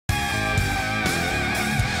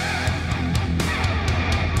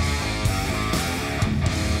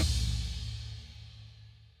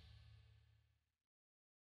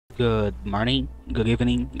Good morning, good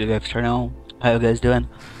evening, good afternoon. How you guys doing?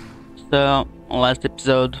 So, last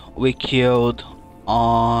episode we killed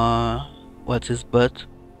what's his butt?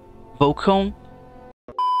 Vulcan.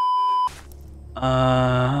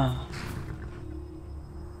 Uh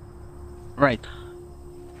right.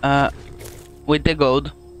 Uh with the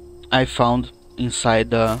gold I found inside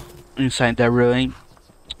the ruin,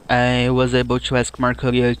 I was able to ask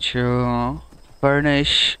Marcolia to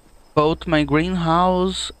furnish both my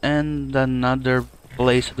greenhouse and another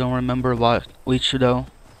place. I don't remember which though.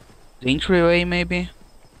 The entryway maybe?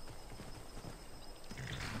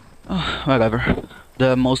 Whatever.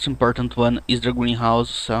 The most important one is the greenhouse,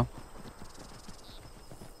 so.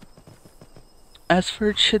 As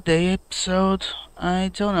for today episode, I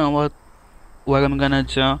don't know what I'm gonna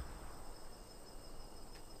do.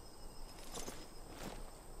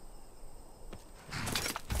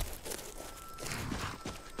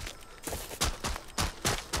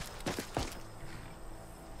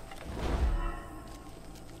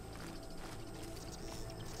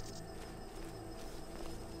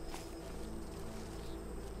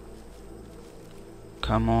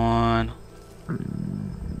 Come on.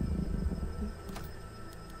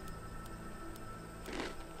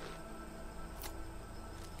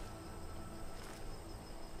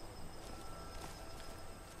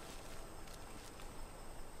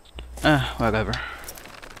 Whatever.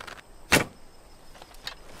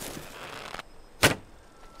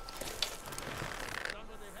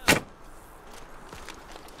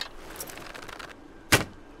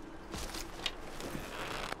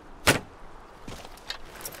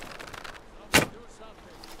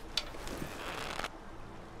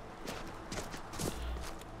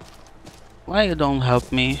 Why you don't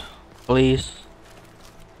help me, please?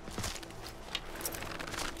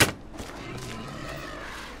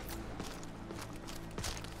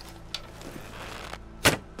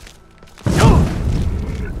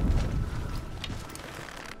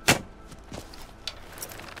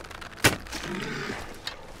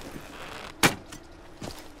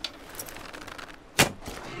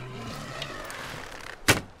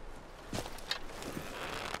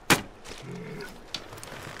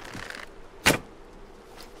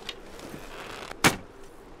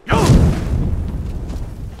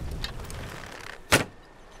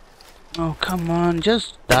 Oh, come on,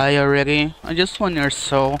 just die already. I just want your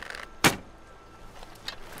soul.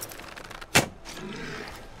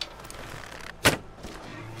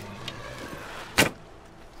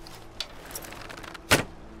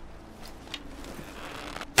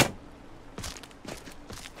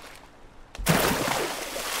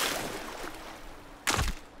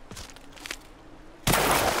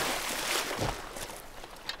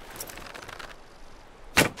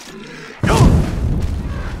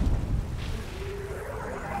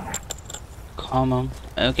 Come on.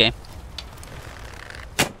 Okay.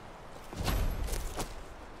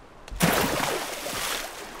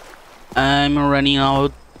 I'm running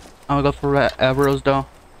out of arrows though.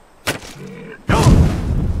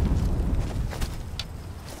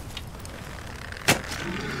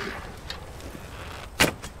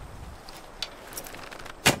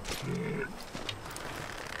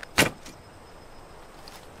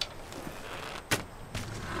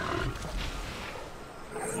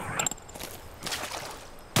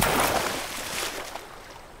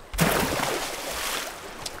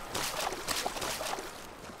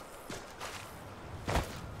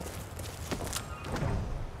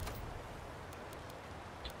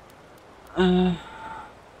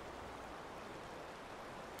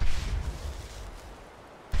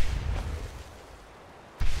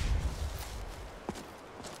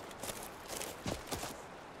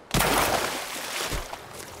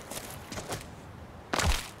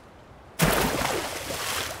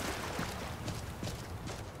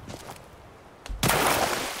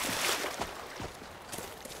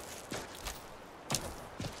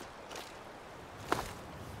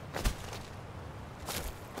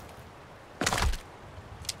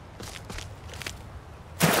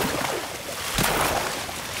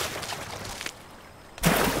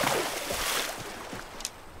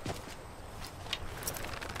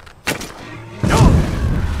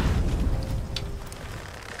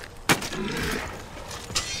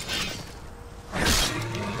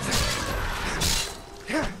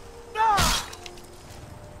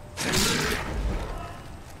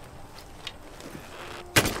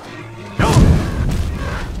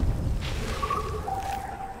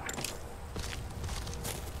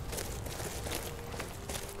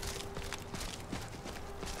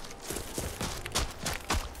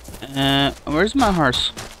 Uh, where's my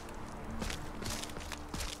horse?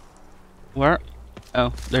 Where?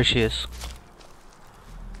 Oh, there she is.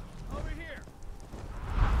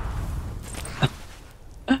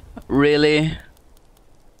 Really?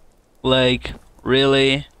 Like,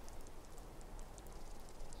 really?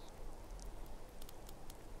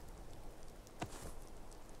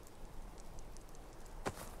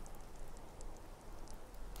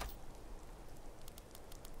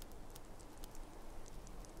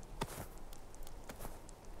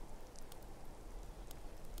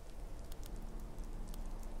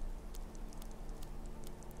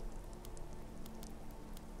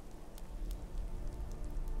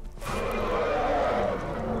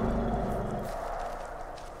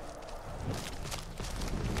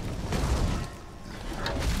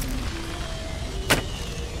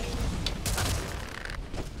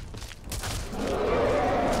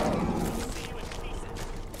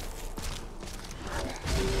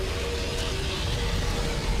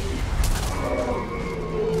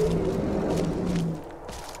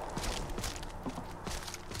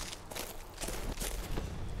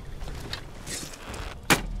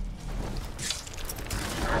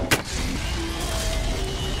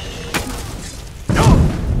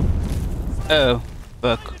 Oh,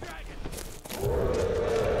 fuck.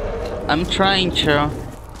 I'm trying to.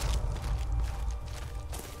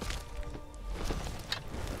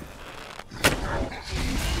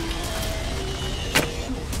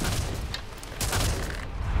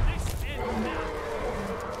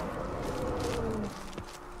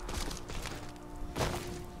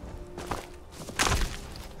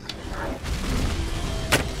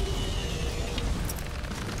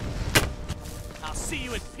 I'll see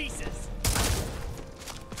you in pieces.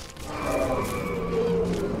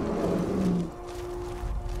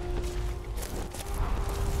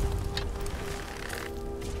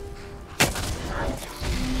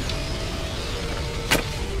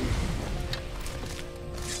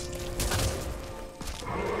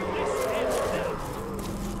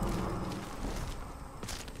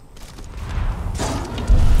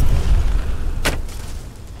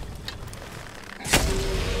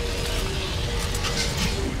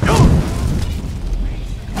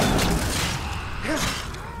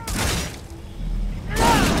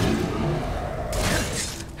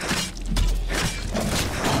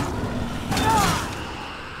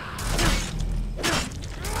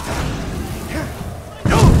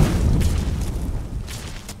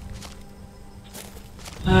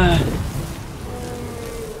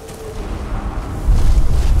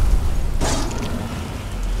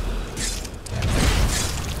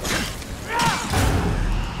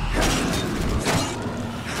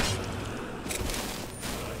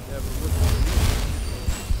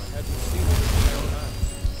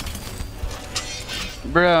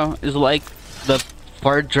 Bro, it's like the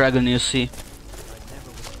fourth dragon you see.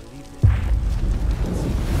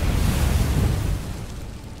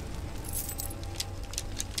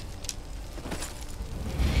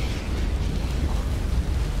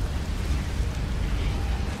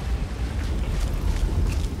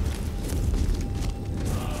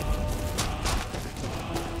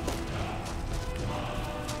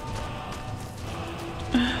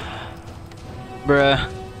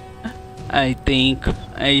 Bruh, I think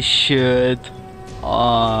I should.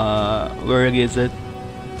 Where is it?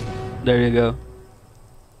 There you go.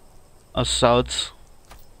 Assault.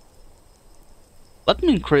 Let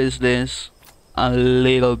me increase this a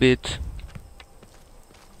little bit.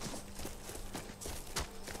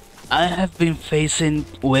 I have been facing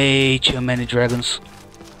way too many dragons.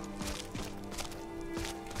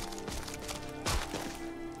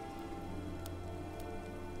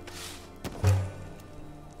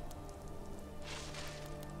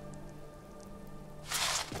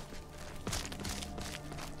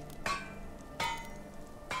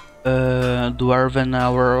 Dwarven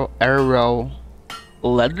arrow.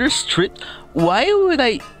 Leather strip? Why would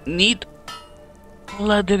I need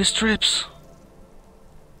leather strips?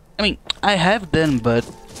 I mean, I have them, but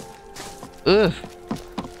ugh,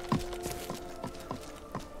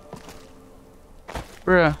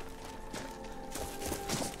 bruh.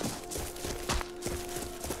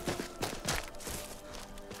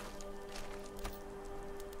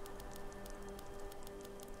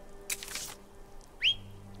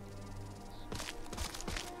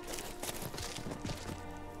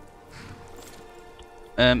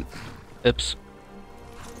 Oops.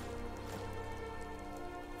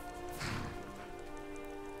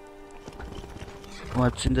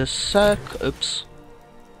 What's in the sack? Oops.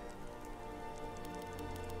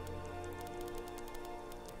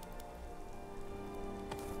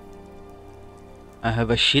 I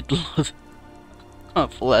have a shitload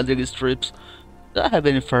of leather strips. Do I have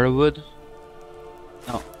any firewood?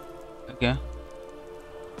 No. Okay.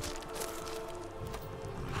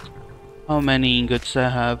 How many ingots I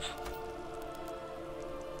have?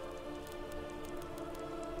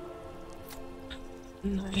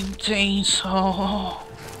 19, so...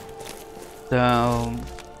 So...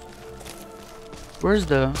 Where's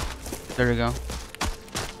the... There we go.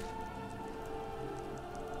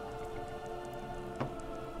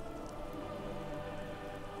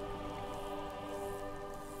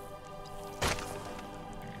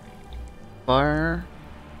 Fire...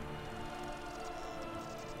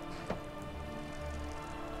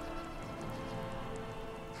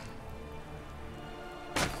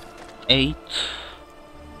 8...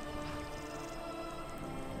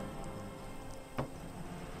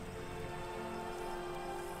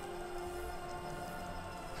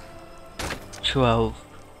 12...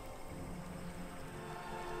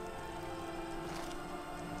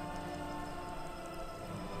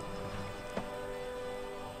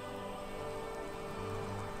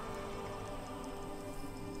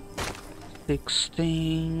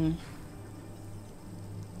 16...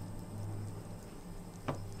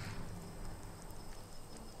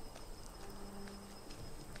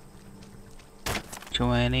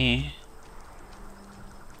 20...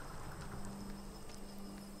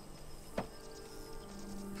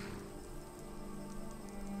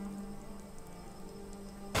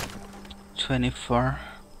 24...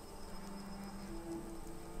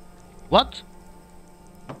 What?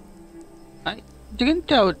 I didn't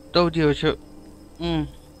told you to...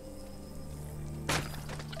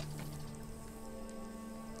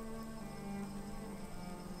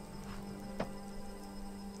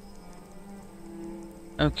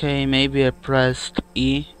 Okay, maybe I pressed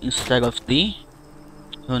E instead of D.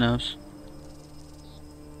 Who knows?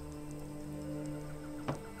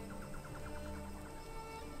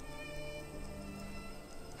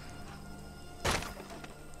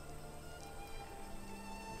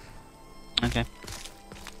 Okay.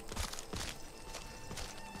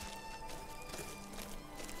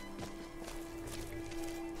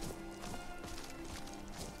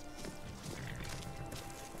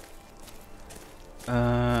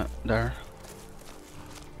 There.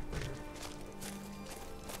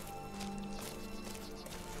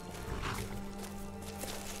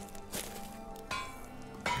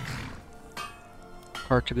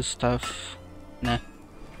 Portuguese stuff. Nah.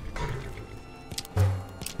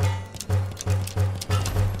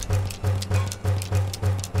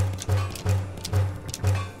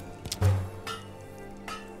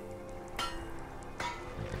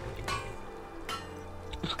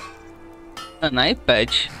 An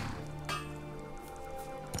iPad?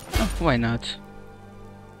 Oh, why not?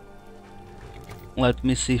 Let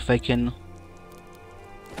me see if I can...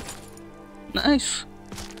 Nice!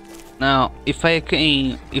 Now, if I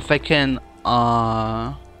can,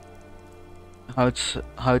 how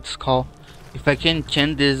it's called? If I can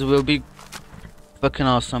change this, will be fucking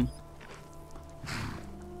awesome.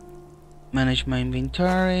 Manage my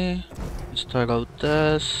inventory. Start out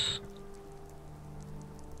this.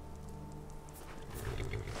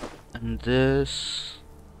 And this.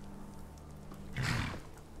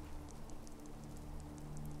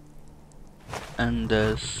 And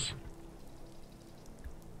this.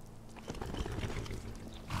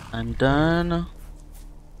 And then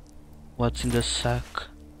what's in the sack?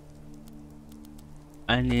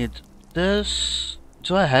 I need this.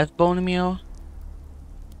 Do I have bone meal?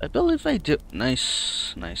 I believe I do.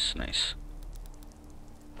 Nice, nice, nice.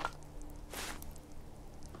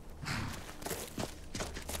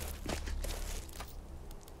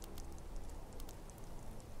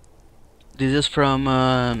 This is from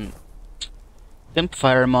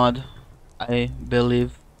Campfire mod, I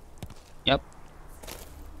believe. Yep.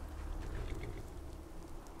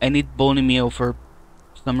 I need bone meal for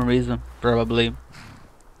some reason. Probably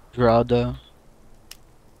draw the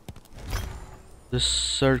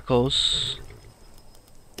circles.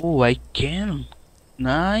 Oh, I can.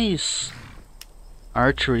 Nice.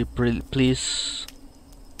 Archery, please.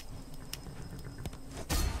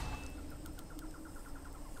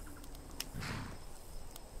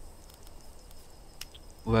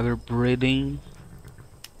 Weather breathing.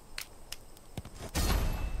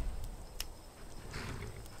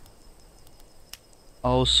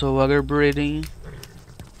 Also weather breathing.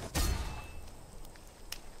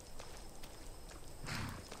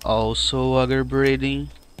 Also weather breathing.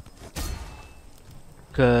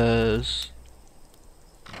 Cause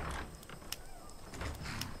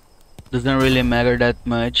doesn't really matter that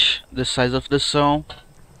much the size of the zone.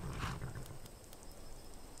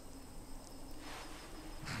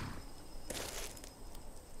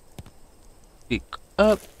 Pick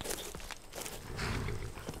up.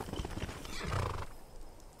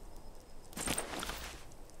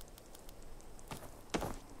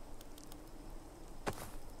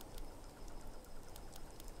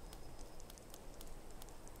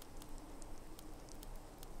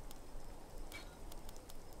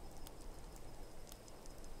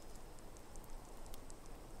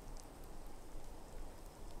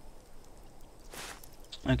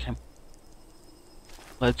 Okay.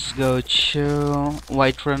 Let's go to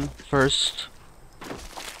Whiterun first.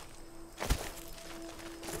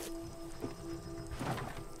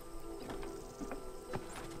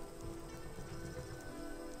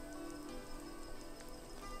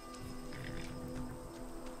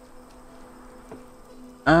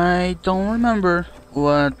 I don't remember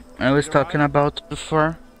what I was talking about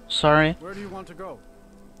before. Sorry. Where do you want to go?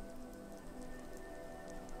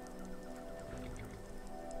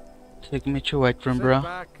 Take me to Whiterun, Sit bro.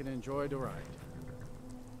 back and enjoy the ride.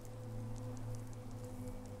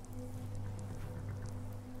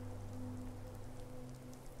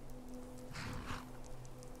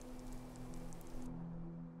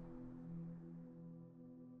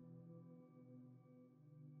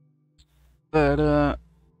 But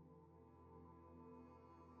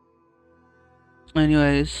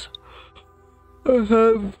anyways, I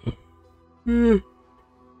have.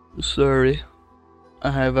 Sorry,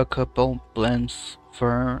 I have a couple plans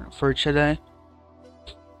for today.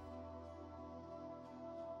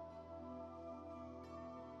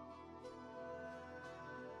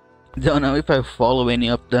 Don't know if I follow any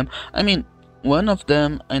of them. I mean, one of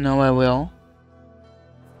them I know I will,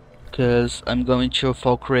 cause I'm going to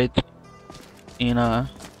Falkreath in a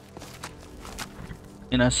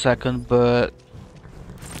second, but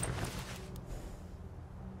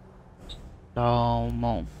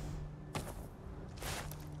Salmon.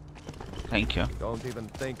 Thank you. Don't even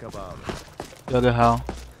think about it. Go to hell.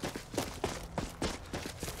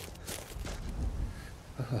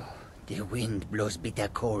 The wind blows bitter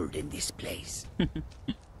cold in this place. What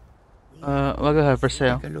do I have for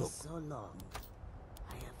sale? Take a look. So long,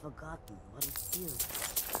 I have forgotten what it feels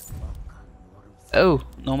to walk on mortal Oh,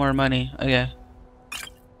 no more money. Okay.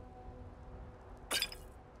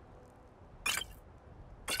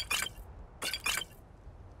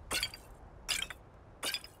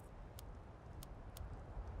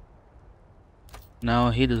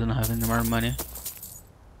 No, he doesn't have any more money.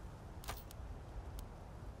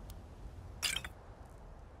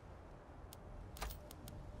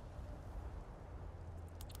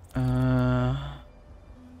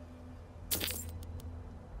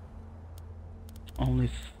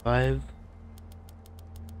 Only 5.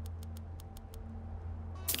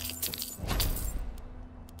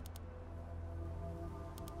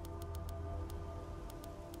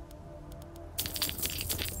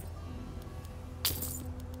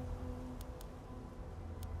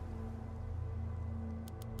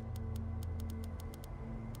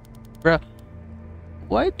 Bruh,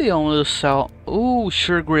 why they only sell? Ooh,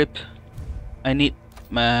 sure grip. I need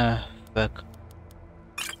fuck.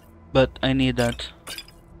 But I need that.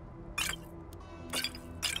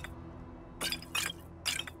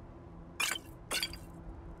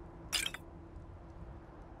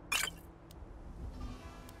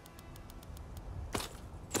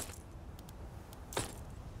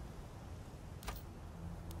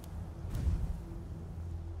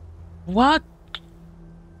 What?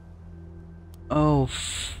 Oh,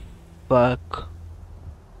 fuck.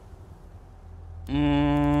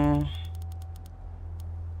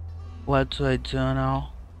 What do I do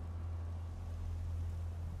now?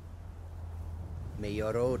 May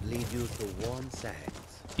your road lead you to warm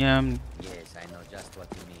sands. Yeah, Yes, I know just what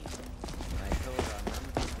you mean. My toes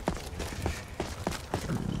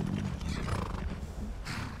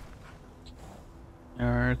are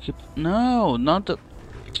numb keep. No, not the.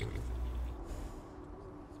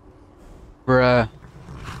 Bruh.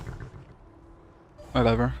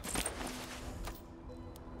 Whatever.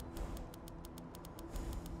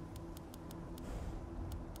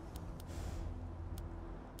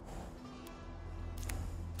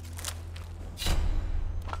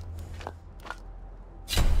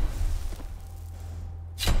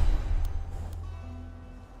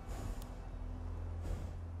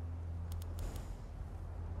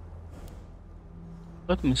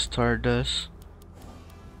 Let me start this.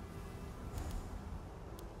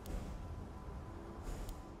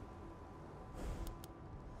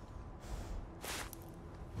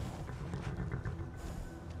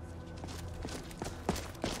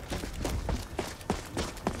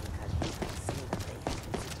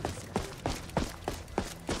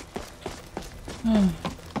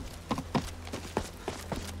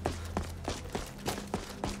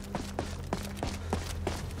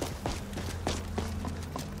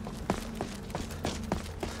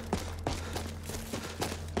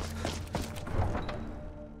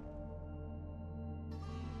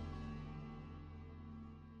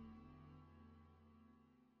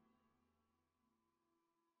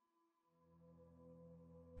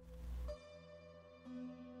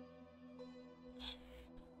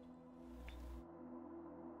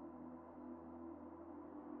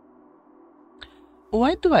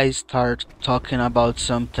 Why do I start talking about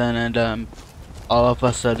something and all of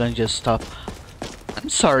a sudden just stop? I'm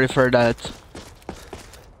sorry for that.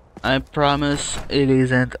 I promise it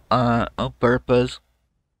isn't on purpose.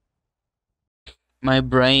 My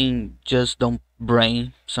brain just don't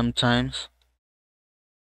brain sometimes.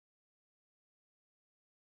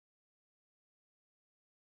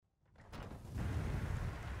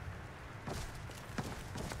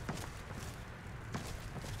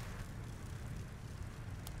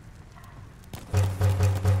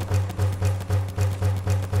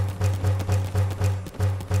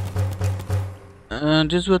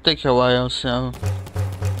 This will take a while, so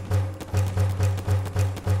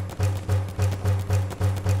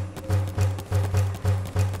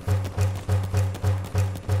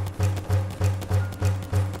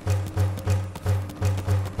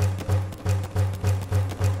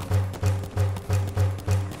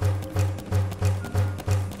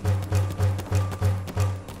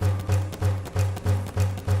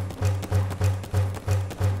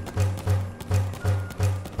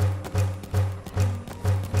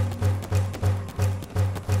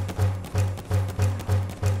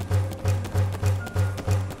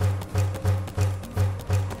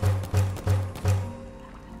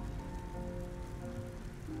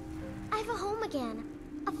I have a home again.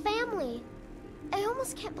 A family. I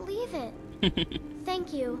almost can't believe it.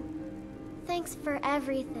 Thank you. Thanks for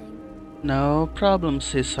everything. no problem,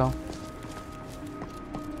 Cecil.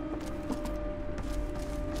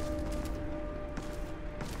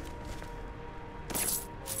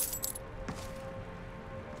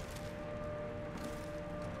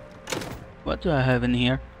 What do I have in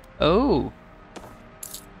here? Oh.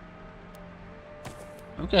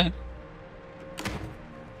 Okay.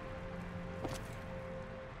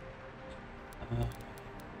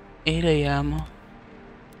 8 a.m.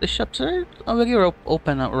 The shops are already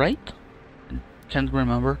open, right? Can't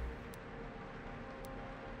remember.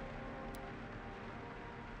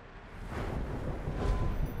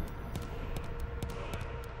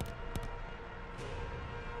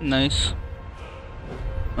 Nice.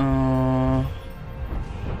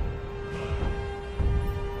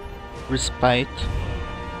 Respite.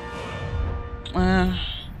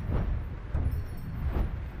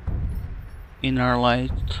 Inner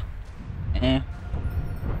light.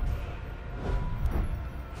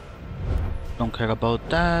 Don't care about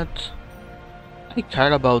that. I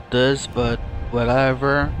care about this, but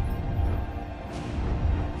whatever.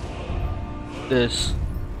 This.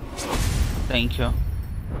 Thank you.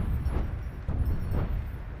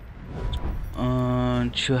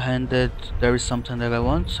 Two-handed. There is something that I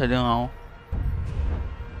want. I don't know.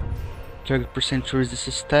 30% to resist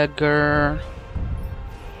a stagger.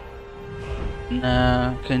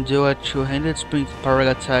 Nah, can do a two-handed sprint power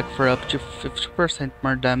attack for up to 50%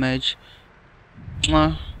 more damage.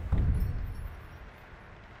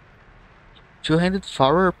 Two-handed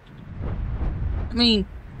power, I mean,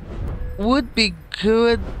 would be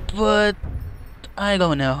good, but I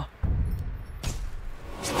don't know.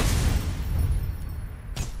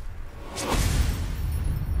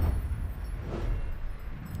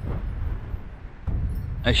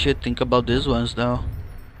 I should think about these ones though.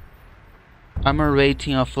 Armor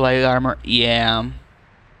rating of light armor, yeah.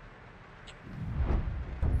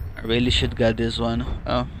 I really should get this one.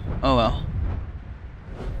 Oh well.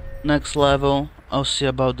 Next level, I'll see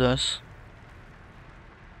about this.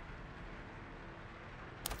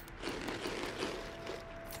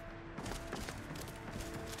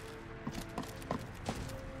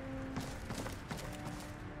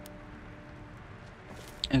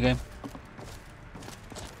 Okay.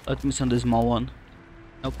 Let me send the small one.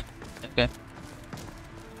 Nope. Okay.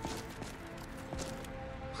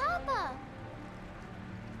 Papa!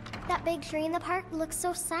 That big tree in the park looks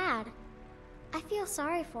so sad. I feel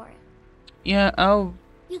sorry for it. Yeah, I'll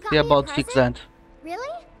You got see me a about fix present? that.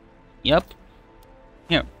 Really? Yep.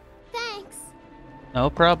 Here. Thanks. No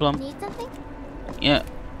problem. Need something? Yeah.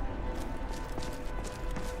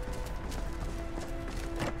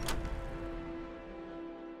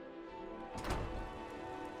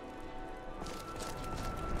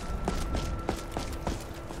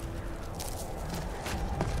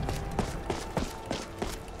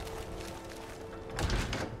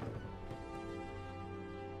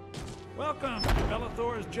 Welcome to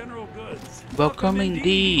Bellathor's General Goods. Welcome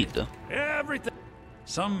indeed. Everything.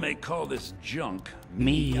 Some may call this junk.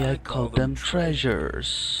 Me, I call them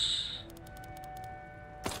treasures.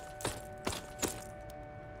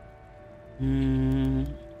 And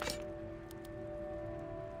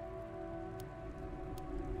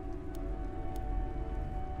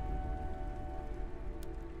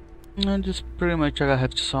that's pretty much all I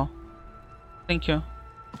have to say. Thank you.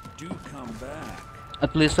 Do come back.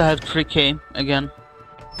 At least I have 3k again.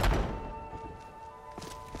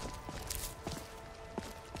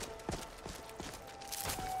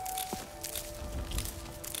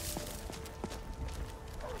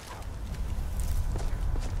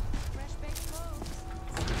 Fresh baked clothes.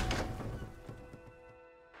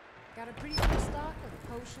 Got a pretty full stock of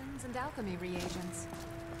potions and alchemy reagents.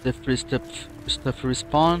 The free stuff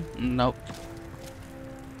respawn? Nope.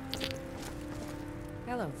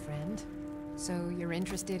 Hello, friend. So you're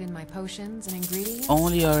interested in my potions and ingredients?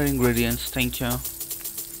 Only our ingredients, thank you.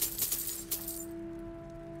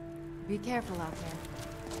 Be careful out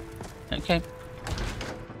there. Okay.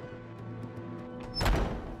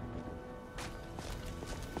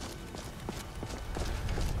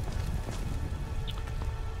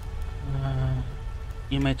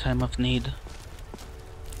 In my time of need.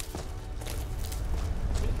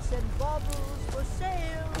 Bits and baubles for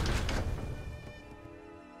sale.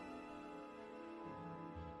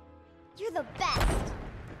 You're the best.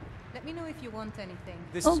 Let me know if you want anything.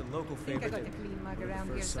 This is a local I think I favorite. got a clean mug One of the around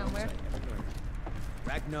here first songs somewhere. I ever learned.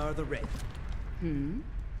 Ragnar the Red.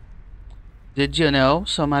 Did you know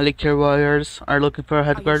some Alikir warriors are looking for a Are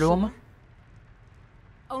you headguard sure? woman?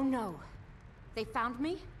 Oh no. They found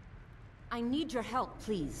me? I need your help,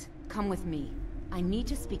 please. Come with me. I need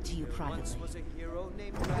to speak to you Once privately. was a hero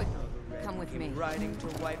named Ragnar the Red. Come with Came me. riding to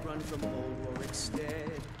Whiterun from old Warwick's stead.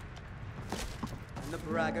 And the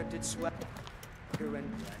braggart did swagger and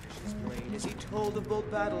brandish his blade as he told of bold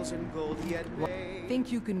battles and gold he had made. Think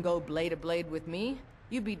you can go blade to blade with me?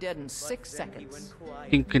 You'd be dead in 6 Then he seconds. went quiet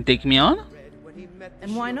Think you can take me on? red when he met the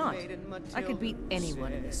And why shield not? maiden I could beat Matilda, who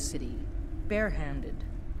anyone in this said, city, barehanded.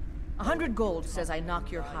 100 gold says I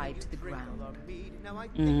knock your hide to the "Drink all ground. our mead. Now I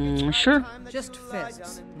think it's high Sure. time that Just you lie down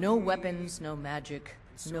fists. and No bleed." weapons, no magic,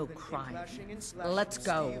 So no then came crime. clashing and slashing Let's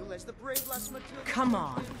go. steel as the brave lass Matilda Come took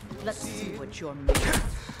on, him to let's see. see what you're made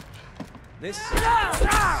of. This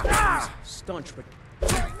staunch but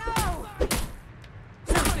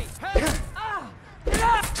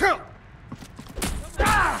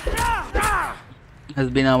Has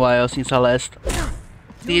been a while since I last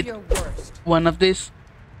Do did your worst. one of these.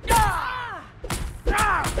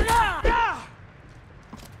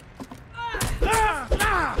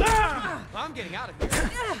 I'm getting out of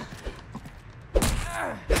here.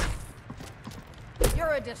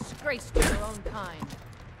 You're a disgrace to your own kind.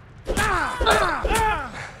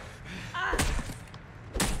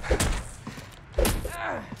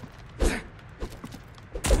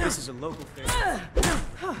 This is a local favorite.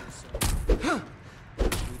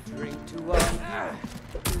 We drink to our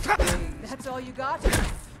That's all you got?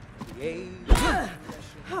 age.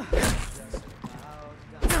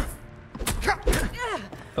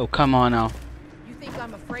 Oh, come on now. You think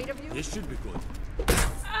I'm afraid of you? This should be good.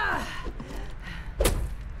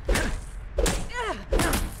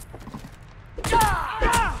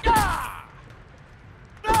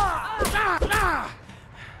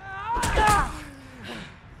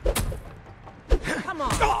 Come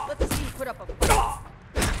on, let's see you put up a fight.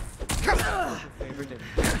 Favorite and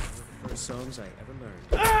one of the first songs I ever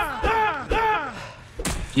learned.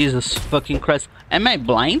 Jesus fucking Christ. Am I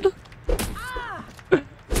blind?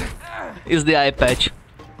 Is the eye patch.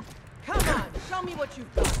 Come on, show me what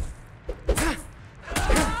you've got.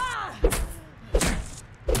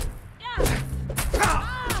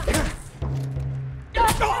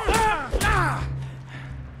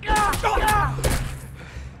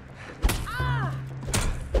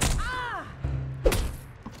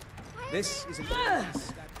 This is a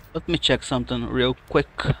Let me check something real quick.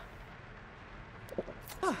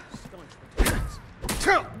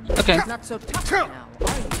 Okay, Not so tough now,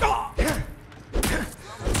 are you?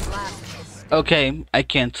 okay, I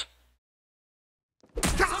can't.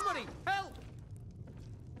 Somebody help!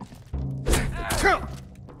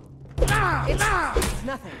 It's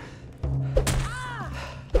nothing.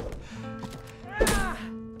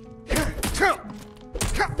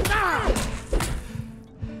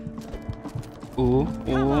 Ooh, Come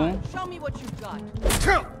ooh. on, show me what you've got.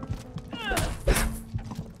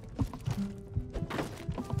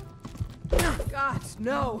 Gods,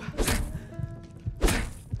 no.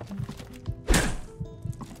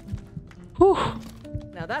 Whew.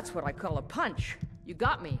 Now that's what I call a punch. You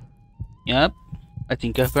got me. Yep, I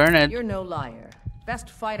think I've earned it. You're no liar. Best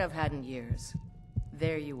fight I've had in years.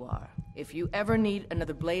 There you are. If you ever need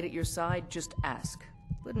another blade at your side, just ask.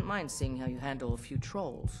 Wouldn't mind seeing how you handle a few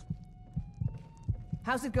trolls.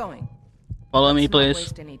 How's it going? Follow me, Let's not please.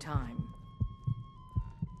 waste any time.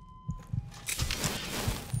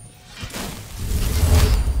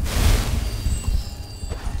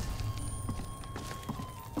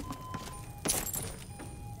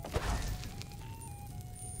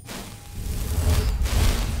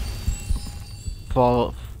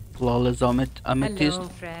 flawless amethyst. Hello,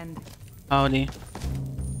 friend. Howdy.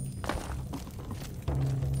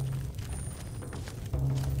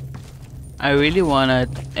 I really wanted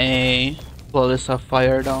a flawless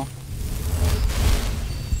sapphire though.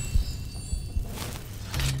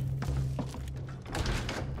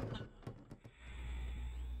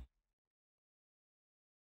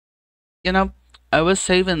 You know, I was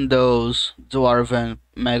saving those dwarven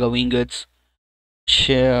mega ingots.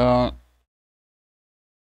 Share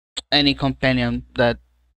any companion that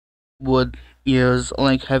would use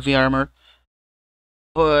like heavy armor,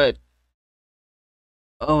 but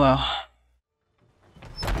oh well.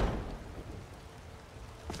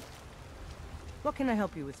 What can I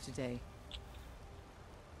help you with today?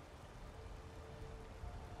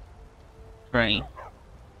 Train.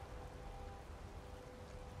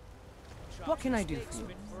 What can I do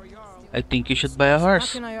for you? I think you should buy a How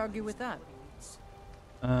horse. can I argue with that?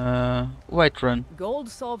 White run. Gold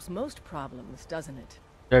solves most problems, doesn't it?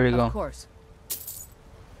 There we go. Of course.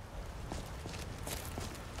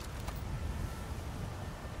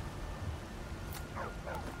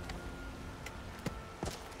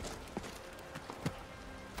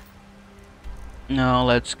 Now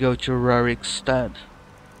let's go to Rorikstad.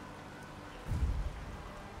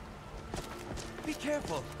 Be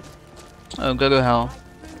careful. Oh, go to hell.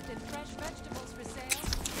 Fruit and fresh vegetables for sale.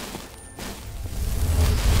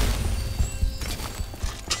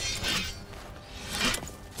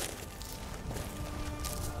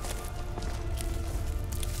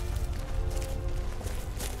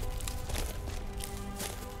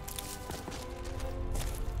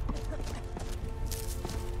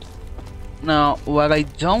 Now, what I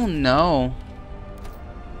don't know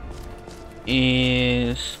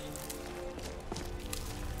is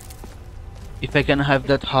if I can have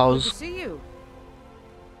that Good to house see you.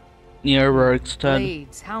 near Rorikstad.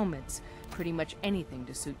 Blades, helmets, pretty much anything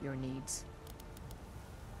to suit your needs.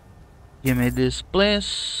 Give me this,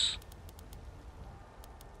 please.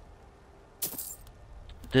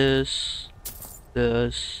 This.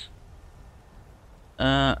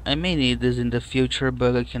 I may need this in the future,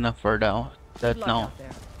 but I can afford that Good luck now. out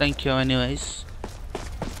there. Thank you, anyways.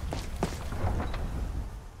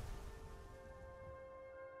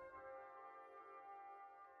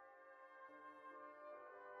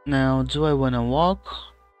 Now, do I wanna walk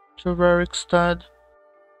to Rorikstad,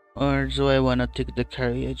 or do I wanna take the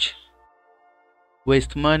carriage?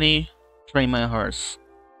 Waste money, train my horse.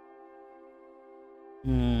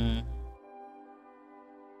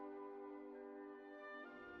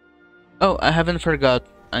 Oh, I haven't forgot.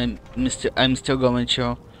 I'm still going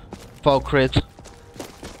to Falkrit.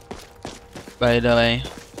 By the way,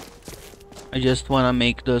 I just wanna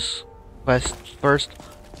make this quest first.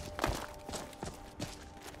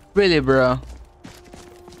 Really, bro?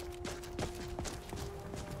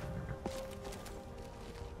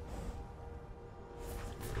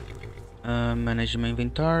 Manage my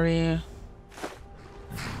inventory.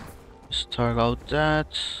 Start out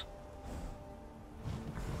that.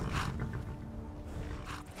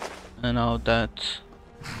 And now that.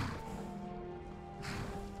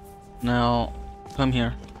 Now, come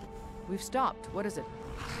here. We've stopped. What is it?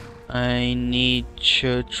 I need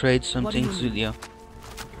to trade some What do you things with need? you.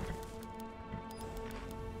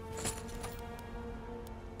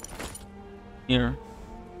 Here.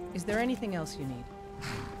 Is there anything else you need?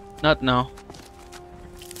 Not now.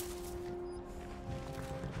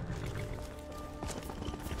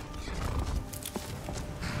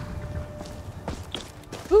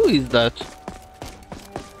 Who is that?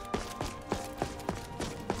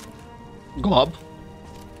 Glob?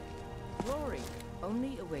 Glory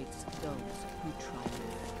only awaits those who try.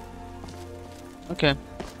 Okay.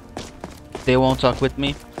 They won't talk with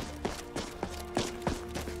me.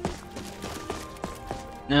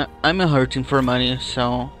 Yeah, I'm hurting for money,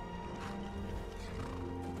 so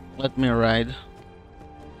let me ride.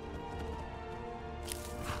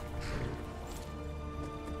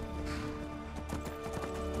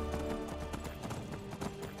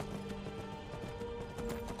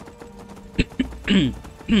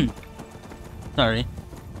 Sorry.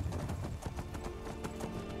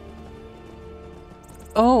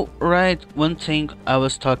 Oh, right. One thing I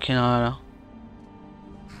was talking on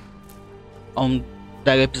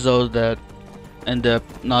that episode that ended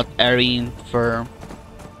up not airing for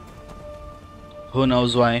who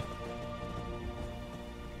knows why.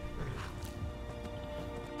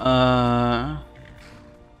 I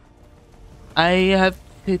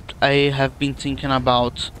have been thinking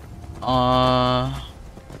about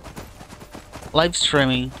live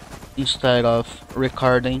streaming instead of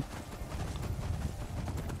recording.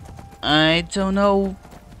 I don't know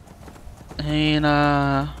in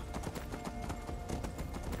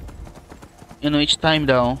which time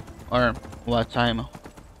though? Or what time?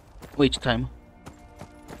 Which time?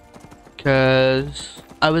 Cause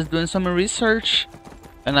I was doing some research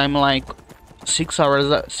and I'm like 6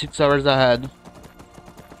 hours ahead.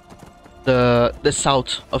 The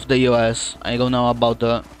south of the US. I don't know about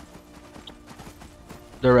the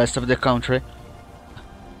rest of the country.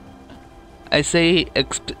 I say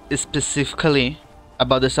specifically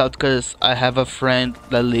about the south because I have a friend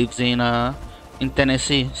that lives in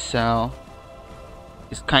Tennessee, so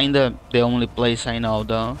it's kinda the only place I know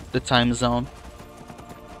the time zone.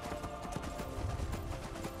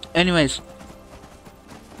 Anyways,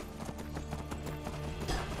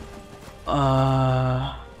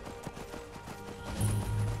 to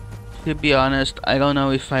be honest, I don't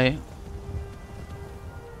know if I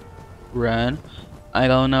run. I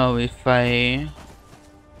don't know if I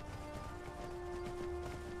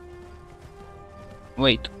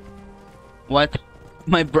wait. What?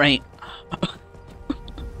 My brain.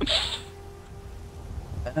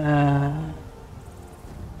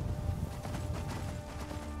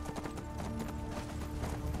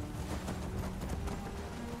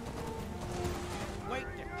 Wait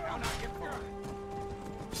to count out your blood.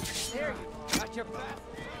 There you got your back.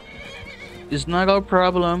 It's not our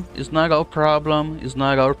problem. It's not our problem. It's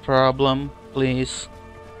not our problem. Please.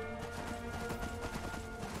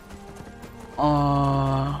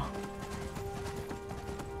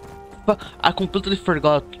 But I completely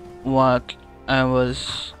forgot what I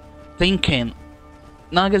was thinking.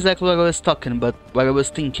 Not exactly what I was talking, but what I was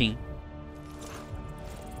thinking.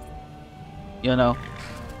 You know.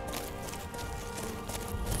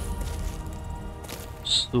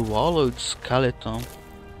 Swallowed skeleton.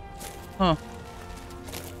 Huh.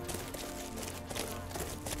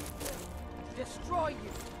 Destroy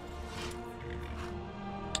you.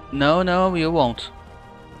 No, no, you won't.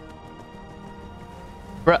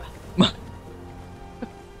 Bruh.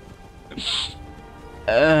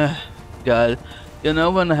 God. You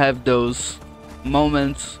know when I have those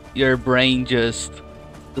moments your brain just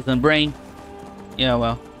doesn't brain? Yeah,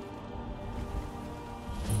 well.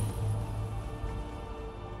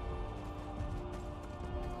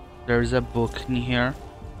 There's a book in here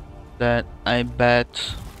that I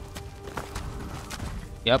bet.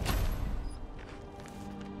 Yep.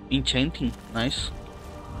 Enchanting, nice.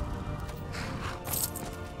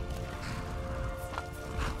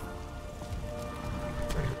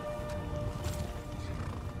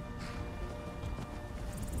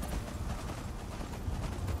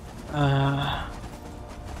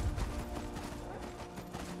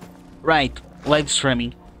 Right, live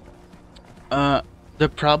streaming. The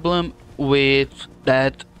problem with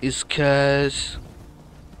that is cause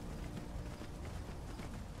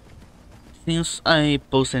since I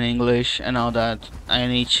post in English and all that, I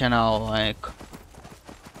need to know like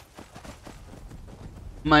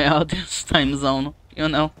my audience time zone, you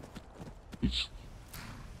know.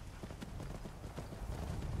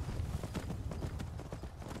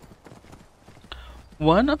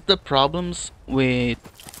 One of the problems with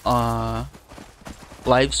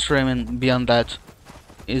live streaming beyond that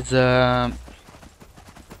is I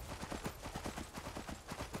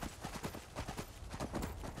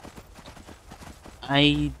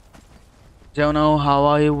don't know how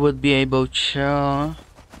I would be able to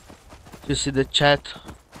see the chat.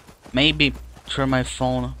 Maybe through my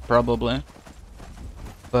phone, probably,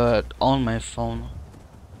 but on my phone,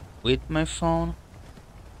 with my phone,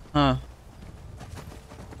 huh?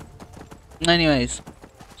 Anyways,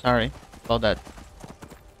 sorry about that.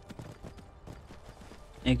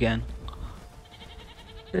 Again,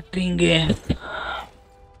 the thing is,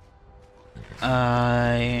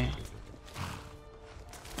 I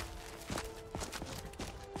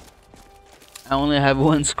only have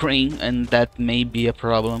one screen, and that may be a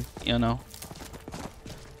problem, you know.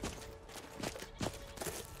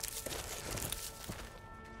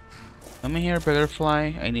 Come here,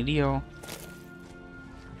 butterfly. I need you.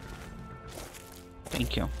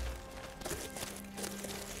 Thank you.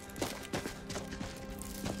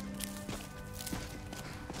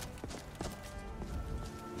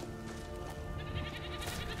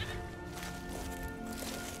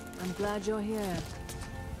 I'm glad you're here.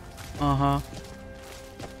 Uh-huh.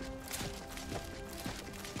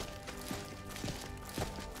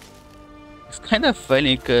 It's kind of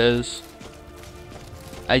funny because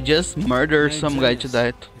I just murdered some guy to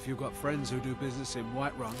that. If you've got friends who do business in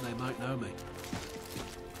Whiterun, they might know me.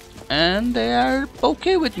 And they are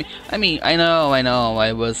okay with me. I mean, I know,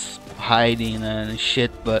 I was hiding and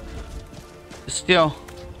shit, but still.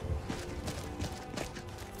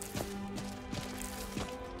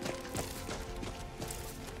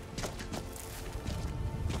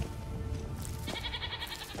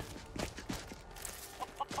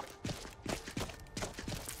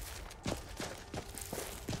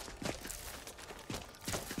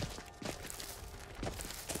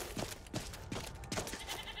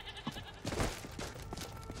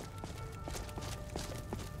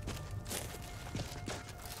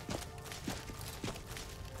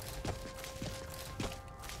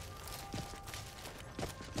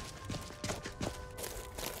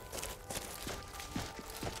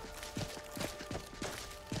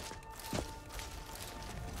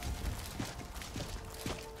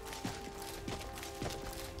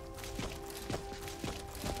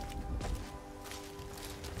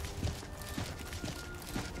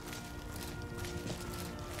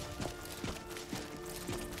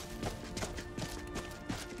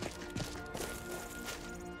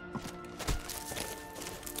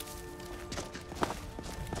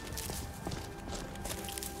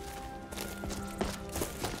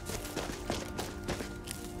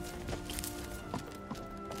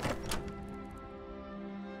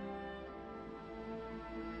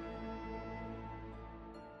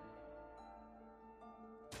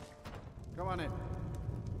 Come on in.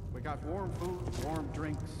 We got warm food, warm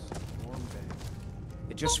drinks, warm bed.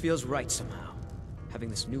 It just feels right somehow, having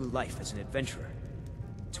this new life as an adventurer.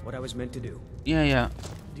 It's what I was meant to do. Yeah, yeah.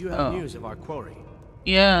 Do you have news of our quarry?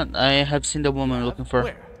 Yeah, I have seen the woman looking for.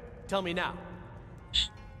 Where? Tell me now.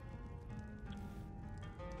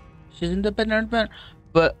 She's independent,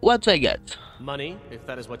 but what do I get? Money, if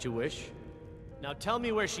that is what you wish. Now tell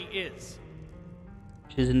me where she is.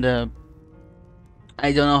 She's in the...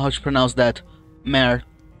 I don't know how to pronounce that. Mare.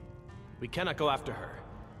 We cannot go after her.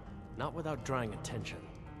 Not without drawing attention.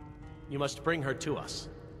 You must bring her to us.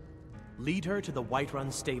 Lead her to the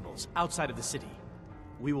Whiterun stables, outside of the city.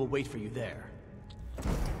 We will wait for you there.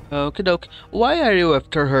 Okie doke. Why are you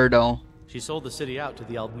after her though? She sold the city out to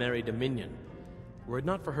the Aldmeri Dominion. Were it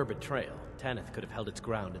not for her betrayal, Tanith could have held its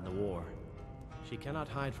ground in the war. She cannot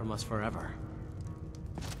hide from us forever.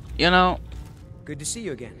 You know... Good to see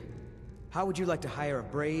you again. How would you like to hire a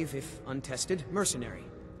brave, if untested, mercenary?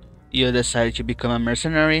 You decided to become a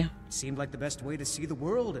mercenary? Seemed like the best way to see the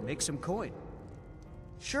world and make some coin.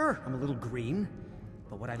 Sure, I'm a little green,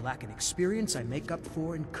 but what I lack in experience, I make up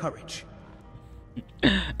for in courage.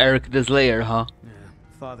 Eric the Slayer, huh?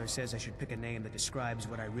 Father says I should pick a name that describes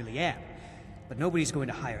what I really am, but nobody's going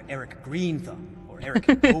to hire Eric Greenthumb or Eric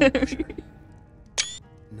Goldbusher.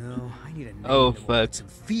 No, I need a name that will put some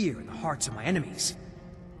fear in the hearts of my enemies.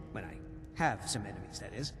 When I have some enemies,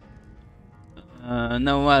 that is.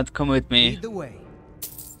 Know what? Come with me. Lead the way.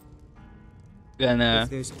 Gonna... If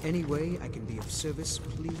there's any way I can be of service,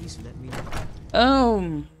 please let me know.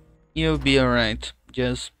 Oh, you'll be alright.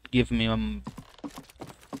 Just give me a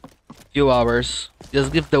few hours.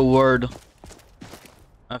 Just give the word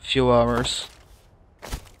a few hours.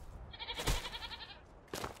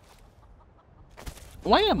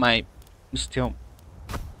 Why am I still...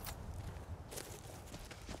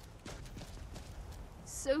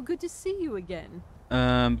 So good to see you again.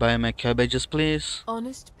 Buy my cabbages, please.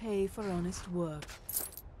 Honest pay for honest work.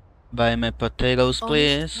 Buy my potatoes,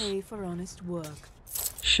 please. Honest pay for honest work.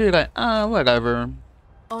 Should I? Whatever.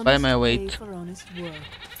 Honest Buy my pay weight. for honest work.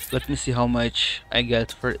 Let me see how much I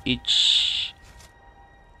get for each.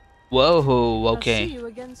 Whoa, okay. I'll see you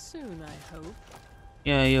again soon, I hope.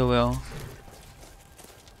 Yeah, you will.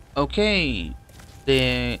 Okay.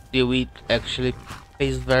 The wheat actually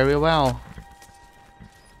pays very well.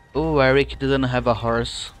 Oh, Eric doesn't have a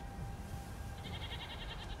horse.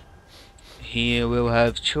 He will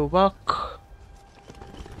have to walk.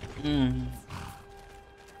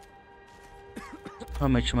 How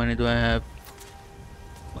much money do I have?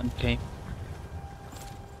 1k.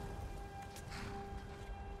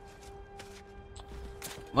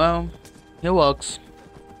 Well, he walks.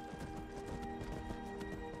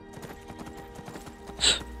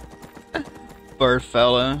 Poor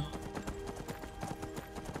fella.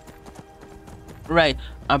 Right,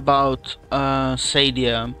 about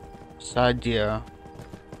Sadia.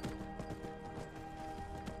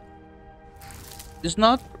 It's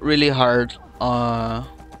not really hard to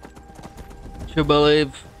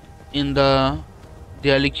believe in the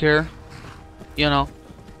Elixir, you know,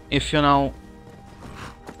 if you know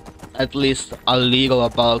at least a little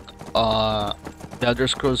about the Elder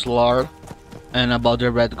Scrolls lore and about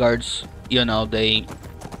the Red Guards. You know, they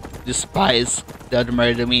despise the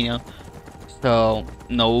Aldmeri Dominion. So,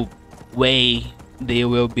 no way they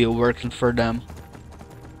will be working for them.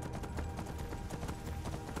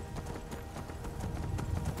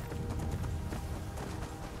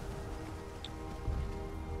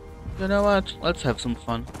 You know what? Let's have some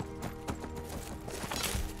fun.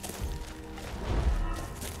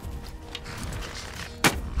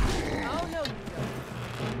 Oh, no, you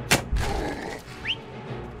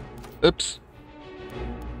don't. Oops.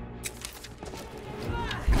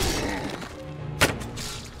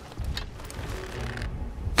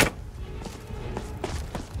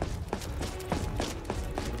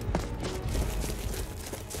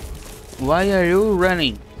 Why are you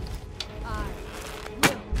running? I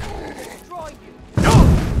will destroy you.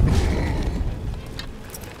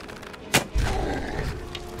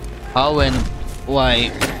 How and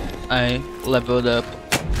why I leveled up?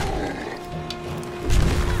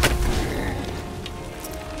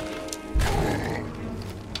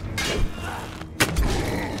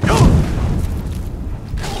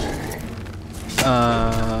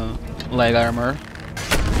 Leg armor.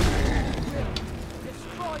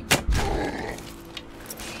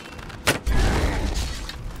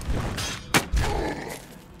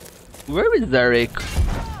 Where is Eric?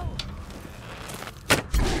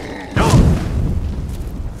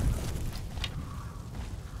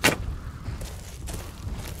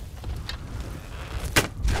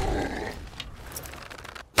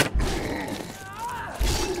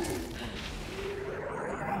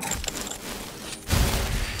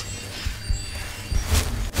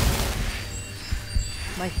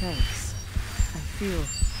 My thanks. I feel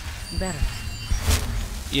better.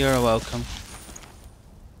 You're welcome.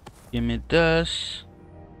 Give me this.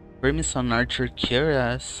 Crimson Archer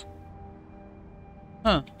Curious.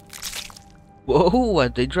 Huh. Whoa,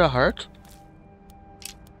 what? They draw heart?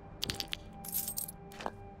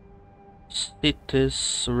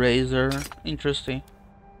 Citis Razor. Interesting.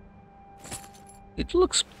 It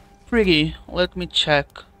looks pretty. Let me check.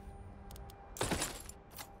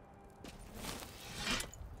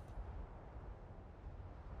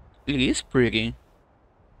 It is pretty.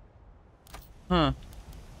 Huh.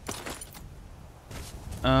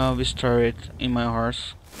 We store it in my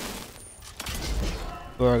horse.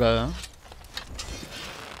 But,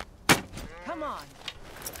 Come on.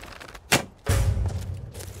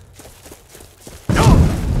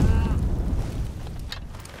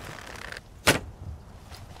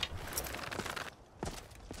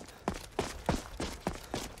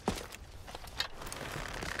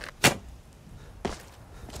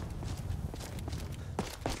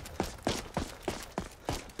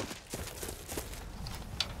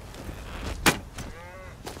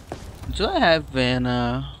 do I have an,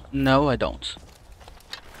 no, I don't.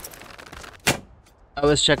 I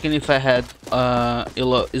was checking if I had,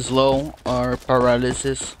 slow or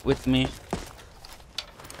paralysis with me.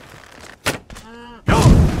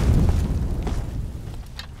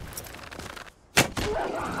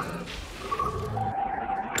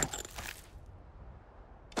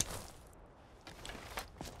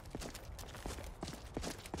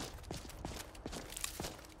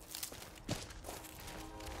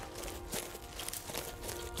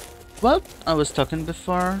 What I was talking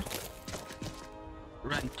before?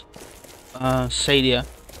 Right. Sadia,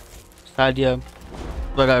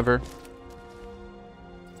 whatever.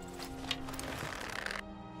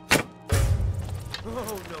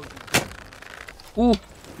 Oh, no. Ooh.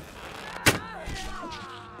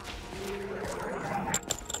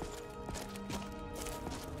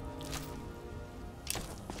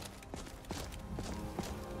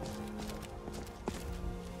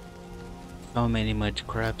 So many mud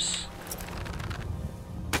crabs.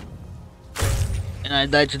 And I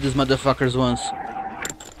died to these motherfuckers once.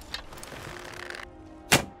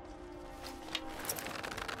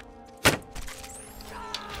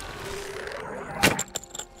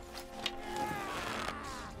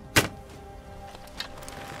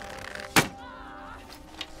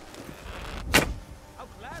 I'll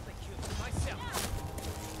gladly kill you myself.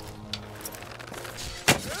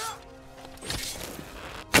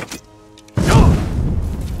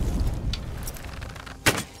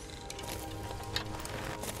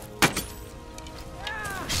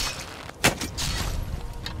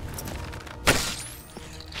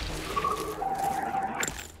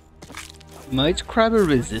 Mud crab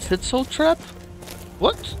resisted soul trap?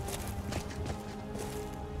 What?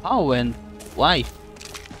 How and why?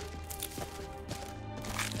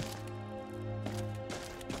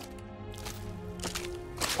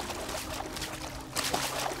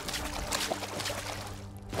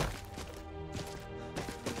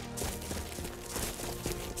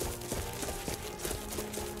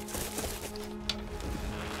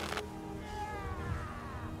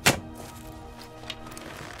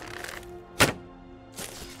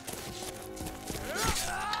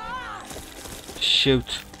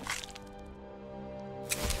 Shoot.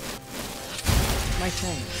 My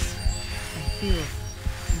thanks. I feel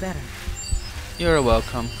better. You're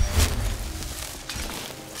welcome.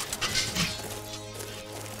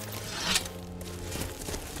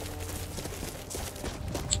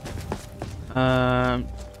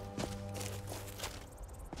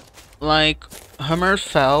 Like Hammer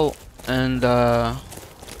fell and the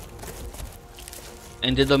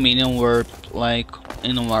Dominion were like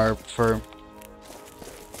in war for.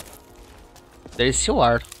 They still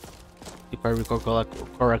are, if I recall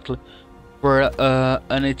correctly, for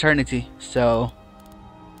an eternity. So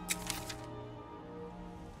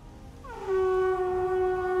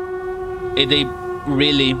they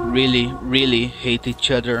really, really, really hate each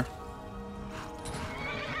other.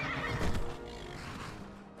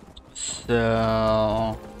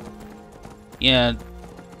 So yeah,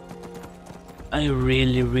 I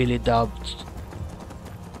really, really doubt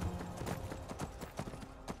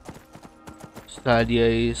Stadia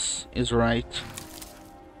is right.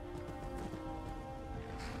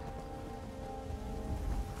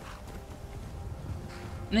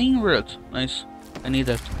 Name root, nice. I need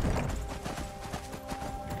that.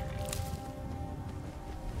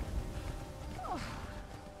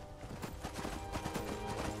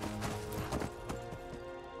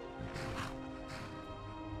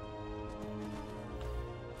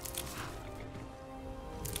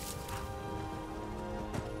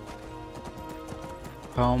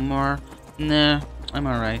 calmer. Nah, I'm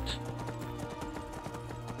alright.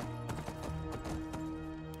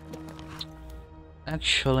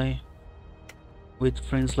 Actually, with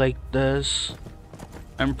friends like this,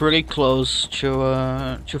 I'm pretty close to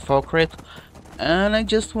Falkret, and I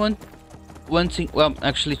just want one thing. Well,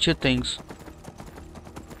 actually, two things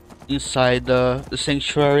inside the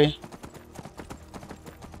sanctuary.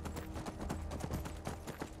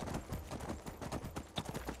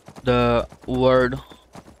 The word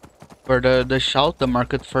for the shout, the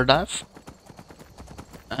market for death,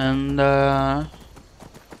 and a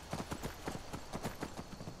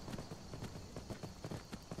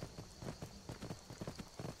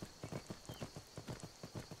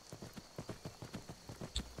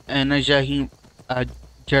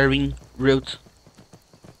jarring root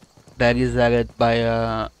that is added by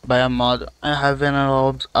a mod I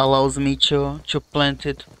haven't allows me to plant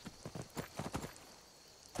it.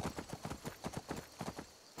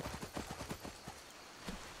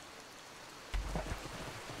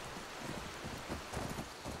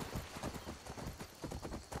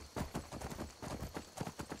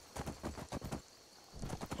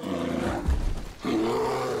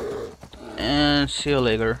 And see you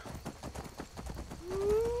later.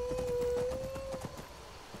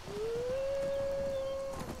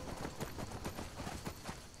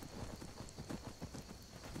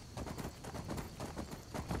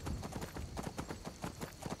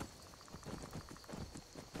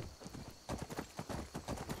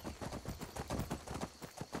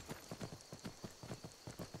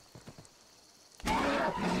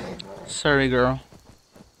 Sorry, girl.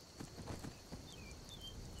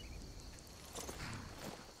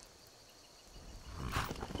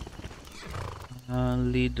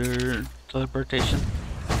 Leader teleportation.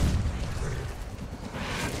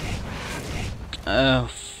 Oh,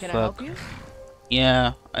 Can I fuck. help you?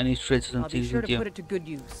 Yeah, I need to trade some I'll be things sure with to you. put it to good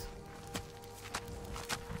use.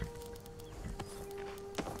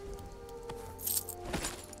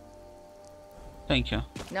 Thank you.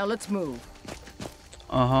 Now let's move.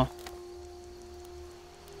 Uh-huh.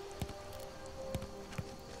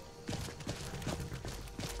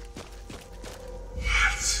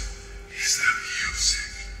 What is the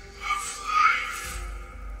music of life?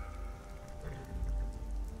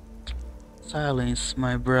 Silence,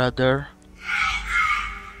 my brother.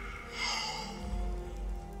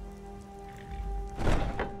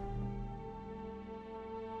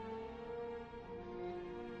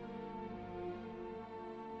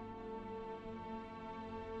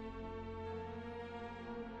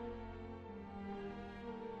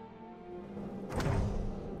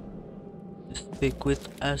 Speak with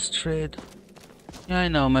Astrid. Yeah, I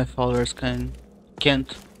know my followers can't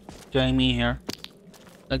join me here.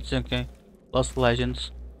 That's okay. Lost Legends.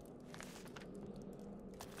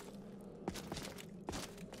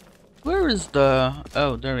 Where is the...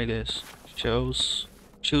 Oh, there it is. Shoes.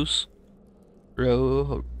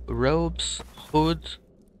 Robes. Hood.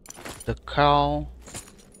 The cowl.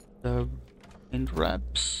 The wind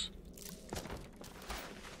wraps.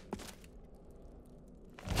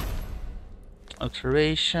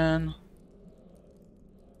 Alteration.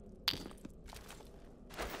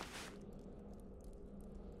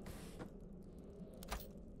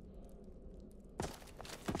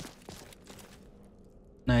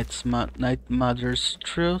 Night Mother's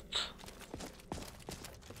Truth.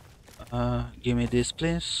 Give me this,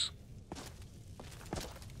 please.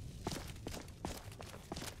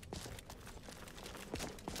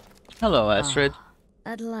 Hello, Astrid.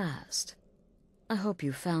 At last. I hope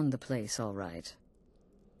you found the place all right.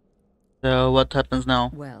 So, what happens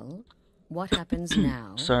now? Well, what happens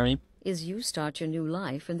now Sorry. is you start your new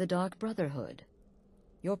life in the Dark Brotherhood.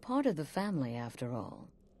 You're part of the family, after all.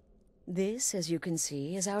 This, as you can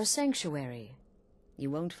see, is our sanctuary. You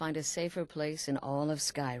won't find a safer place in all of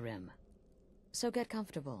Skyrim. So get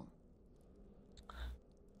comfortable.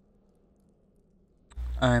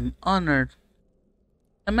 I'm honored.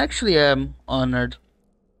 I'm actually honored.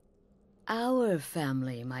 Our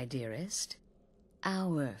family, my dearest.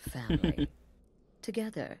 Our family.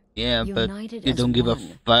 Together, Yeah, but united you as don't give a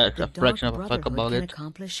one, the fraction Dark of a fuck Brotherhood about can it.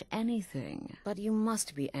 accomplish anything. But you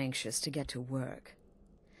must be anxious to get to work.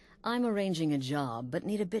 I'm arranging a job, but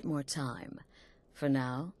need a bit more time. For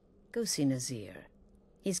now, go see Nazir.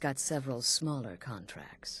 He's got several smaller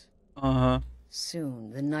contracts. Uh-huh.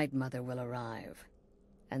 Soon, the Night Mother will arrive.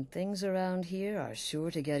 And things around here are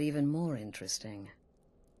sure to get even more interesting.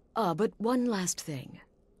 But one last thing.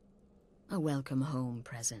 A welcome home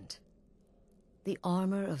present. The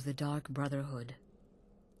armor of the Dark Brotherhood.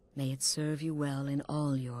 May it serve you well in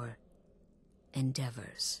all your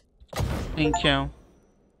endeavors. Thank you.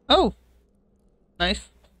 Oh!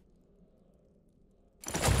 Nice.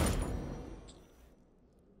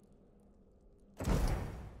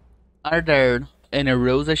 Are there any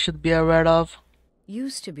rules I should be aware of?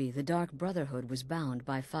 Used to be the Dark Brotherhood was bound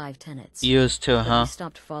by 5 tenets. Used to, but huh? we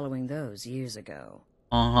stopped following those years ago.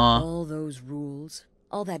 Uh-huh. All those rules,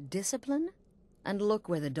 all that discipline, and look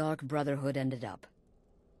where the Dark Brotherhood ended up.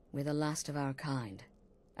 We're the last of our kind,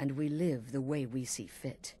 and we live the way we see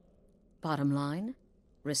fit. Bottom line,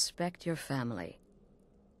 respect your family.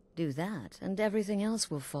 Do that, and everything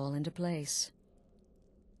else will fall into place.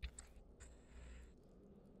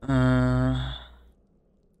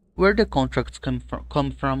 Where the contracts come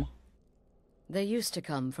from? They used to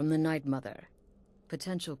come from the Night Mother.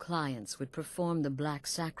 Potential clients would perform the Black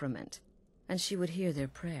Sacrament, and she would hear their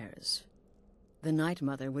prayers. The Night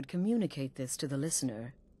Mother would communicate this to the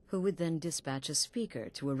listener, who would then dispatch a speaker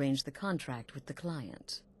to arrange the contract with the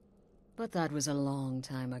client. But that was a long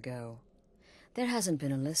time ago. There hasn't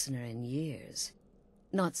been a listener in years.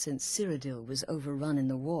 Not since Cyrodiil was overrun in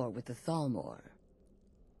the war with the Thalmor.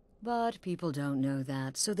 But people don't know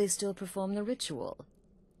that, so they still perform the ritual.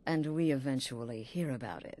 And we eventually hear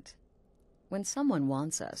about it. When someone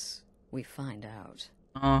wants us, we find out.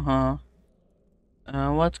 Uh-huh.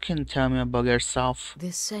 What can you tell me about yourself?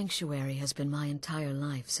 This sanctuary has been my entire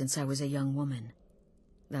life since I was a young woman.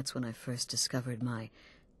 That's when I first discovered my,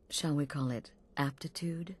 shall we call it,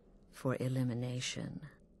 aptitude for elimination.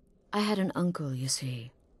 I had an uncle, you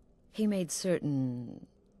see. He made certain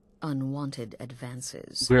unwanted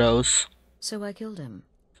advances. Gross. So I killed him.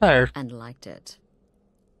 Fair. And liked it.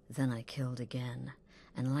 Then I killed again,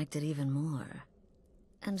 and liked it even more.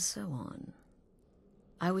 And so on.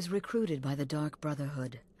 I was recruited by the Dark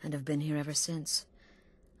Brotherhood, and have been here ever since.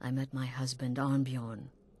 I met my husband, Arnbjorn,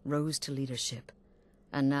 rose to leadership,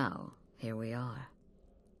 and now, here we are.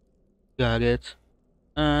 Got it.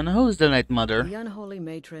 And who's the Night Mother? The unholy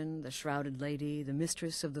matron, the shrouded lady, the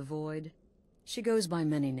mistress of the void. She goes by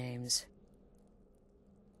many names.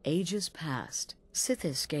 Ages past,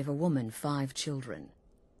 Sithis gave a woman 5 children.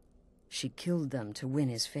 She killed them to win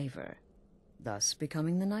his favor, thus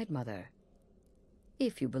becoming the Night Mother.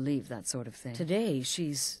 If you believe that sort of thing. Today,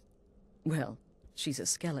 she's a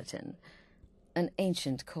skeleton. An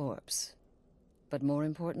ancient corpse. But more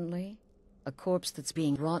importantly, a corpse that's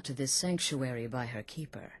being brought to this sanctuary by her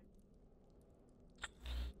keeper.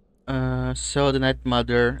 So the Night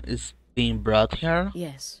Mother is being brought here?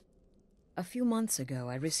 Yes. A few months ago,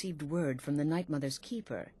 I received word from the Night Mother's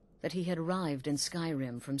keeper that he had arrived in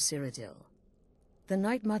Skyrim from Cyrodiil. The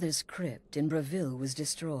Night Mother's crypt in Bravil was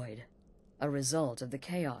destroyed, a result of the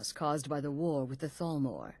chaos caused by the war with the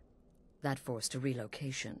Thalmor. That forced a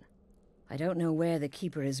relocation. I don't know where the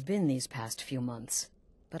keeper has been these past few months,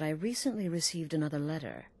 but I recently received another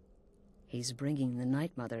letter. He's bringing the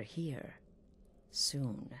Night Mother here.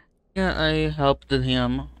 Soon. Yeah, I helped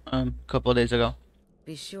him a couple days ago.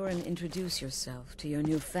 Be sure and introduce yourself to your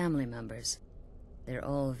new family members. They're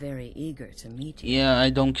all very eager to meet you. Yeah, I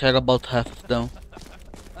don't care about half of them.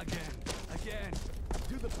 Again.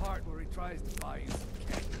 Do the part where he tries to buy you some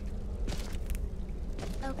candy.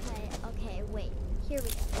 Okay, wait. Here we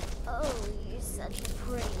go. Oh, you're such a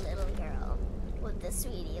pretty little girl. Would the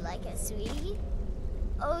sweetie like a sweetie?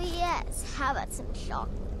 Oh yes, how about some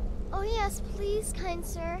chocolate? Oh yes, please, kind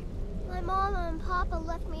sir. My mama and papa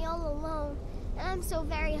left me all alone, and I'm so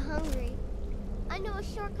very hungry. I know a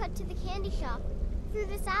shortcut to the candy shop, through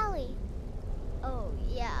this alley. Oh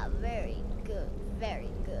yeah, very good, very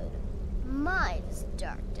good. My, it's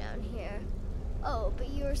dark down here. Oh, but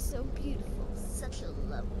you're so beautiful, such a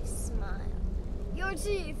lovely smile. Your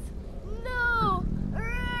teeth! No!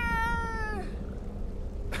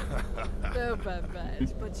 No,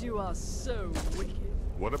 Babette, but you are so wicked.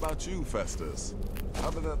 What about you, Festus? How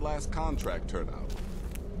did that last contract turn out?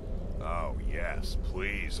 Oh, yes.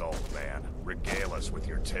 Please, old man. Regale us with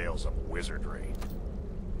your tales of wizardry.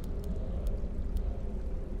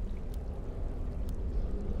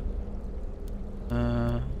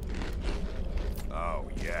 Oh,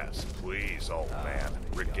 yes. Please, old man.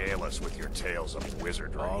 Regale us with your tales of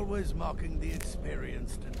wizardry. Always mocking the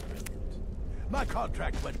experienced and brilliant. My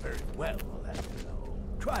contract went very well, I'll have you know.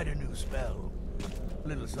 Tried a new spell.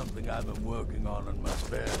 Little something I've been working on in my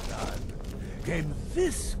spare time. Came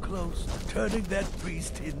this close to turning that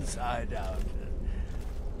priest inside out.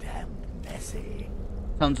 Damn messy.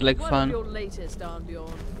 Sounds like What fun. of your latest,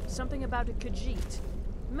 Arnbjorn? Something about a Khajiit.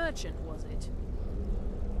 Merchant, was it?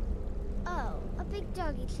 Oh, a big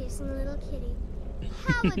doggy chasing a little kitty.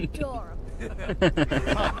 How adorable.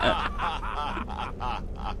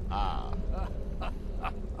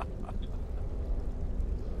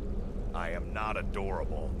 I am not not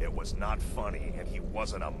adorable, it was not funny, and he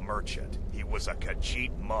wasn't a merchant. He was a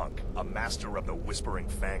Khajiit monk, a master of the Whispering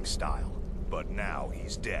Fang style. But now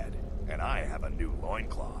he's dead, and I have a new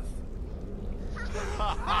loincloth.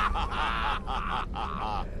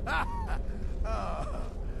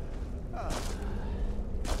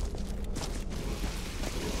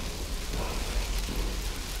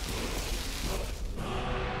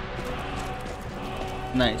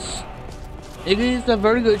 Nice. It is a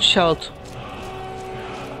very good shout.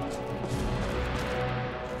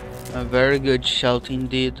 A very good shout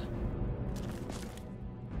indeed.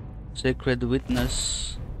 Sacred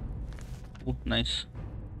Witness. Ooh, nice.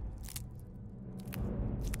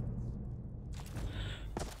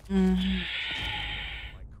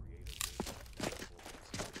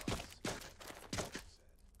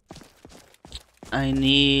 I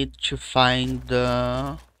need to find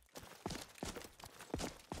the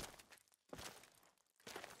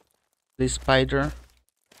spider,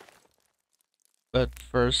 but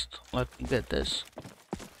first let me get this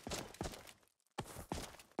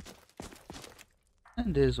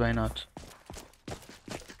and this. Why not?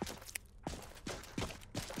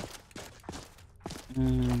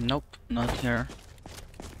 Nope, not here.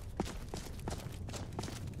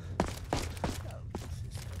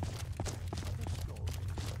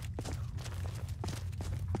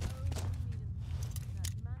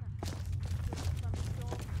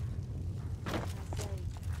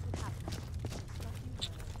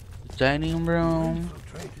 Dining room.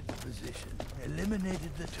 Infiltrated the position,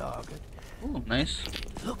 eliminated the target. Ooh, nice.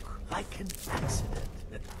 Look like an accident.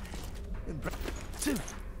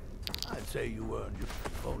 Impressive. I'd say you earned your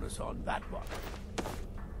bonus on that one.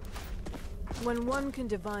 When one can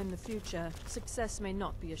divine the future, success may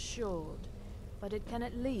not be assured, but it can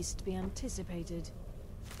at least be anticipated.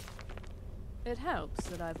 It helps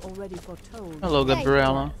that I've already foretold. Hello,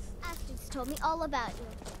 Gabriella. Ashley's told me all about you.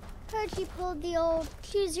 Heard you pulled the old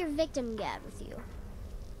choose your victim gad with you.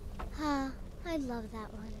 I love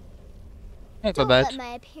that one. Hey, Don't Babette. let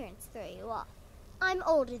my appearance throw you off. I'm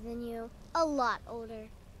older than you. A lot older.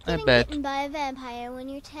 I Getting bet. bitten by a vampire when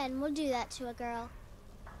you're 10 will do that to a girl.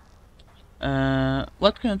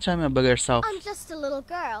 What can you tell me about yourself? I'm just a little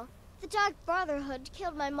girl. The Dark Brotherhood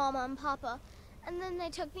killed my mama and papa, and then they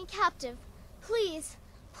took me captive. Please,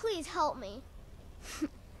 please help me.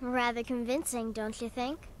 Rather convincing, don't you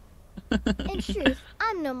think? In truth,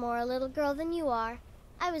 I'm no more a little girl than you are.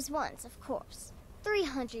 I was once, of course,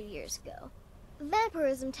 300 years ago.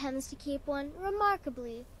 Vampirism tends to keep one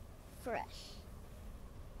remarkably fresh.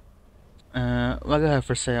 What do I have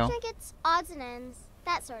for sale? Trinkets, odds and ends,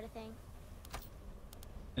 that sort of thing.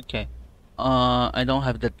 Okay. I don't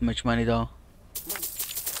have that much money though.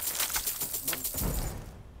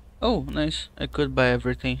 Oh, nice. I could buy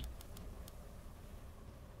everything.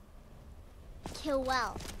 Kill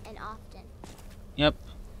well and often. Yep.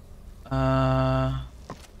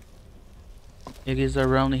 It is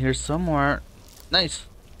around here somewhere. Nice.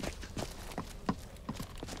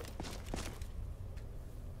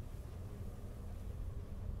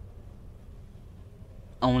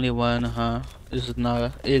 Only one, huh? Is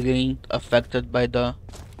not it ain't affected by the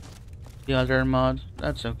other mod?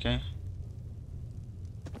 That's okay.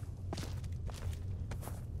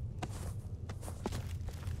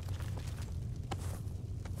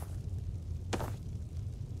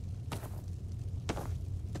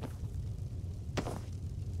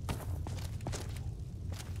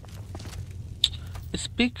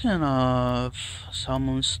 Speaking of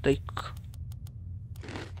salmon steak,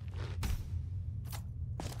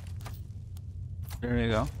 there you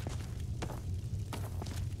go.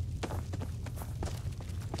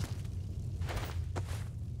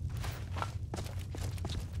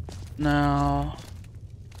 Now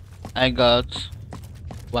I got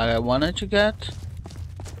what I wanted to get,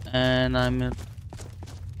 and I'm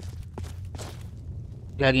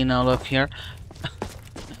getting out of here.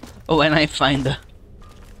 When I find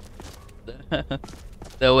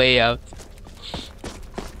the way out.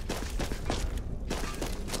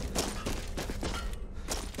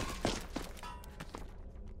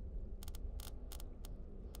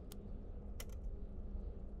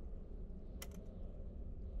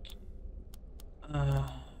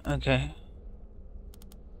 Okay.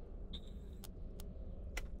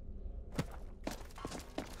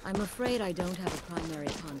 I'm afraid I don't have a primary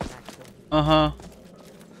contact for you. Uh-huh.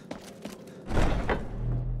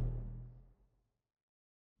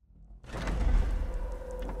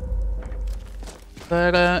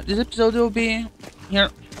 But this episode will be here.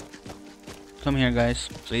 Come here, guys,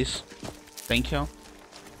 please. Thank you.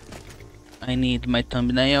 I need my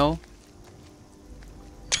thumbnail.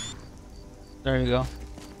 There you go.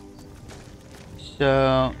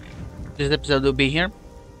 So this episode will be here.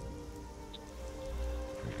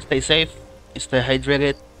 Stay safe, stay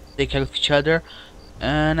hydrated, take care of each other,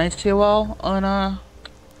 and I see you all on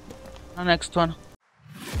the next one.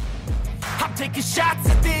 I'm taking shots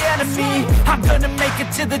at the enemy. I'm gonna make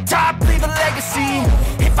it to the top, leave a legacy.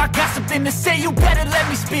 If I got something to say, you better let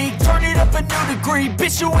me speak. Turn it up a new degree,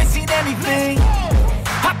 bitch, you ain't seen anything.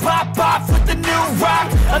 I pop off with the new rock,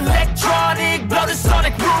 electronic, blow the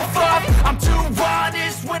sonic roof up. I'm too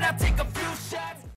honest when